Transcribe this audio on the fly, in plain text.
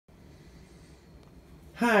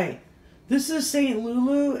Hi, this is St.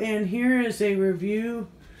 Lulu, and here is a review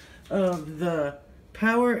of the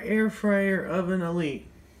Power Air Fryer Oven Elite.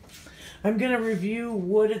 I'm going to review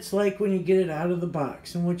what it's like when you get it out of the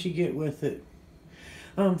box and what you get with it.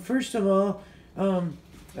 First of all,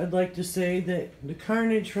 I'd like to say that the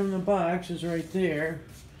carnage from the box is right there.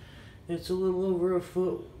 It's a little over a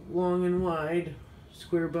foot long and wide,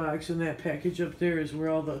 square box, and that package up there is where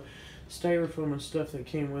all the styrofoam and stuff that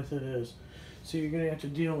came with it is. So you're going to have to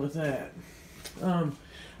deal with that.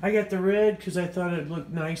 I got the red because I thought it'd look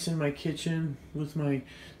nice in my kitchen with my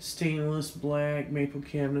stainless black maple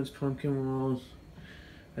cabinets, pumpkin walls.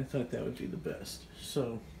 I thought that would be the best.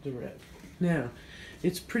 So, the red. Now,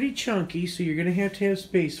 it's pretty chunky, so you're going to have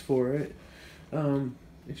space for it.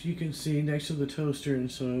 If you can see next to the toaster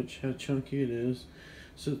and such, how chunky it is.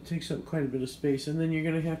 So it takes up quite a bit of space. And then you're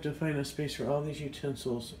going to have to find a space for all these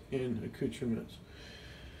utensils and accoutrements.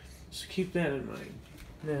 So keep that in mind.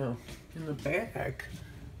 Now, in the back,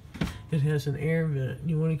 it has an air vent.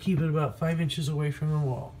 You want to keep it about 5 inches away from the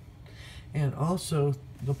wall. And also,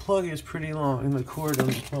 the plug is pretty long, the cord on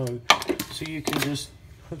the plug, so you can just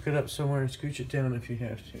hook it up somewhere and scooch it down if you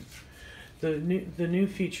have to. The new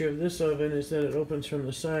feature of this oven is that it opens from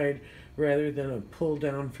the side rather than a pull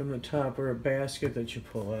down from the top or a basket that you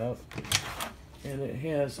pull out. And it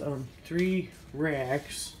has 3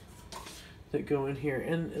 racks that go in here,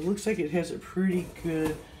 and it looks like it has a pretty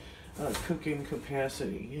good cooking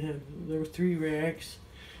capacity. There are 3 racks.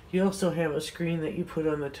 You also have a screen that you put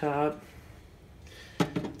on the top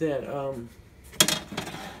that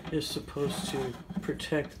is supposed to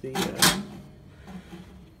protect the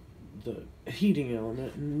heating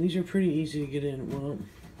element, and these are pretty easy to get in. Well,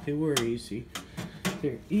 they were easy.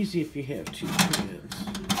 They're easy if you have 2 pans,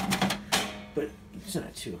 but it's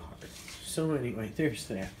not too hard. So anyway, there's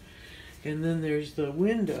that. And then there's the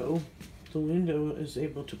window. The window is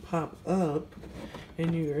able to pop up,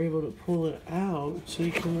 and you're able to pull it out so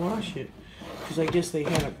you can wash it. Because I guess they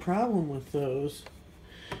had a problem with those,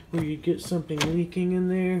 where you'd get something leaking in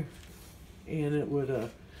there, and it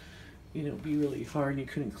would, be really hard, and you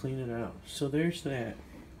couldn't clean it out. So there's that.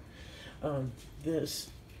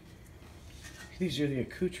 These are the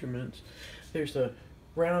accoutrements. There's a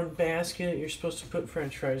round basket. You're supposed to put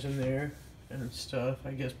French fries in there and stuff,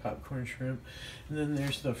 I guess popcorn, shrimp. And then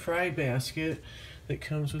there's the fry basket that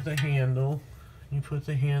comes with a handle. You put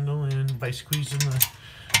the handle in by squeezing the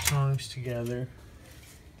tongs together.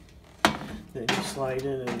 Then you slide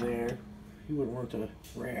it in there. You wouldn't want the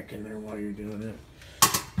rack in there while you're doing it.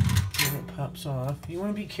 Then it pops off. You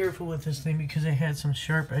want to be careful with this thing because it had some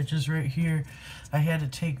sharp edges right here. I had to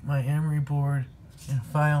take my emery board and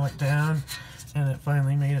file it down, and it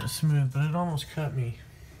finally made it smooth, but it almost cut me.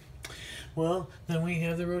 Well, then we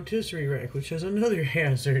have the rotisserie rack, which is another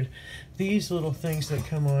hazard. These little things that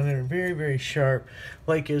come on are very, very sharp,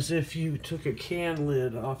 like as if you took a can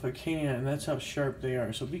lid off a can. That's how sharp they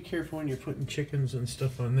are. So be careful when you're putting chickens and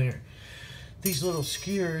stuff on there. These little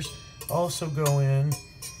skewers also go in,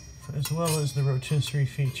 as well as the rotisserie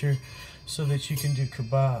feature, so that you can do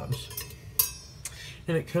kebabs.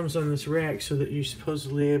 And it comes on this rack so that you're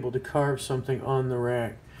supposedly able to carve something on the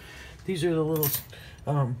rack. These are the little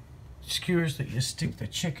skewers that you stick the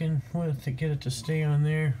chicken with to get it to stay on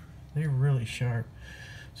there. They're really sharp,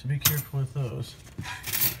 so be careful with those.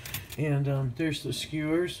 And there's the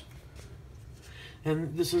skewers,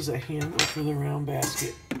 and this is a handle for the round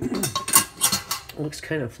basket. It looks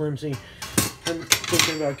kind of flimsy. I'm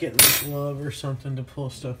thinking about getting a glove or something to pull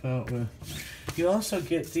stuff out with. You also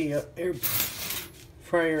get the Air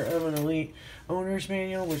Fryer Oven Elite owner's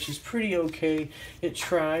manual, which is pretty okay. It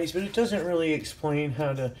tries, but it doesn't really explain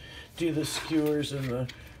how to do the skewers and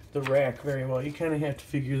the rack very well. You kind of have to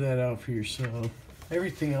figure that out for yourself.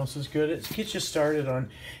 Everything else is good. It gets you started on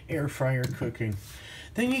air fryer cooking.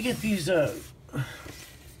 Then you get these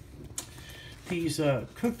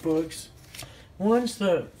cookbooks. One's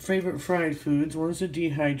the favorite fried foods, one's the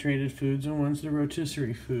dehydrated foods, and one's the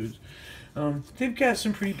rotisserie foods. They've got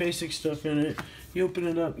some pretty basic stuff in it. You open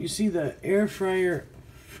it up, you see the air fryer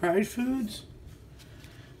fried foods.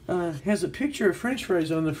 Has a picture of French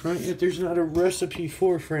fries on the front, yet there's not a recipe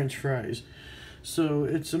for French fries. So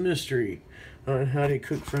it's a mystery on how to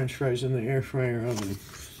cook French fries in the air fryer oven.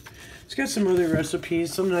 It's got some other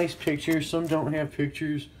recipes, some nice pictures, some don't have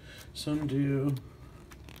pictures, some do.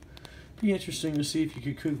 Be interesting to see if you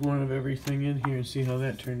could cook one of everything in here and see how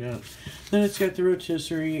that turned out. Then it's got the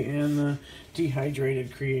rotisserie and the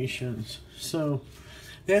dehydrated creations. So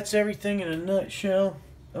that's everything in a nutshell.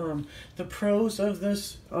 The pros of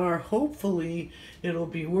this are hopefully it'll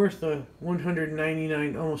be worth the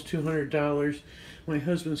 $199, almost $200. My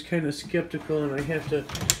husband's kind of skeptical, and I have to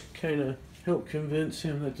kind of help convince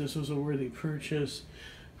him that this was a worthy purchase.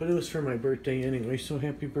 But it was for my birthday anyway, so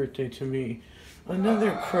happy birthday to me.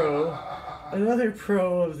 Another pro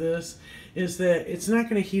of this is that it's not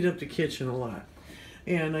going to heat up the kitchen a lot.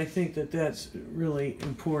 And I think that that's really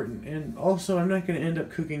important. And also, I'm not going to end up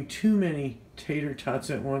cooking too many tater tots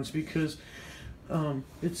at once because you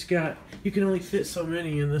can only fit so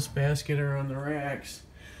many in this basket or on the racks.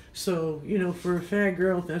 So, for a fat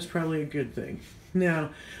girl, that's probably a good thing. Now,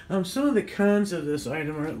 some of the cons of this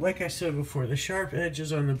item are, like I said before, the sharp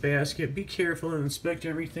edges on the basket. Be careful and inspect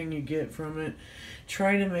everything you get from it.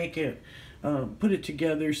 Try to make it, put it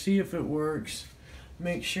together, see if it works.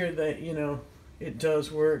 Make sure that, it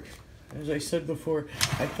does work. As I said before,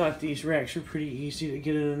 I thought these racks were pretty easy to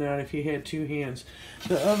get in and out if you had two hands.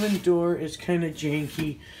 The oven door is kind of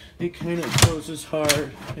janky. It kind of closes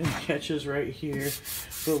hard and catches right here.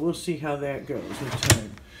 But we'll see how that goes with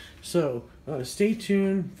time. So, stay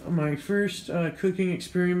tuned. My first cooking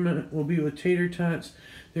experiment will be with tater tots.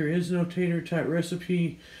 There is no tater tot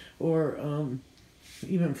recipe or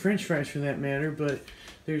even French fries for that matter, but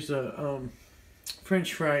there's a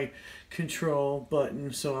French fry control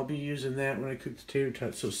button, so I'll be using that when I cook the tater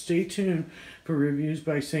tots. So stay tuned for reviews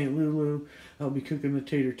by St. Lulu. I'll be cooking the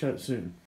tater tot soon.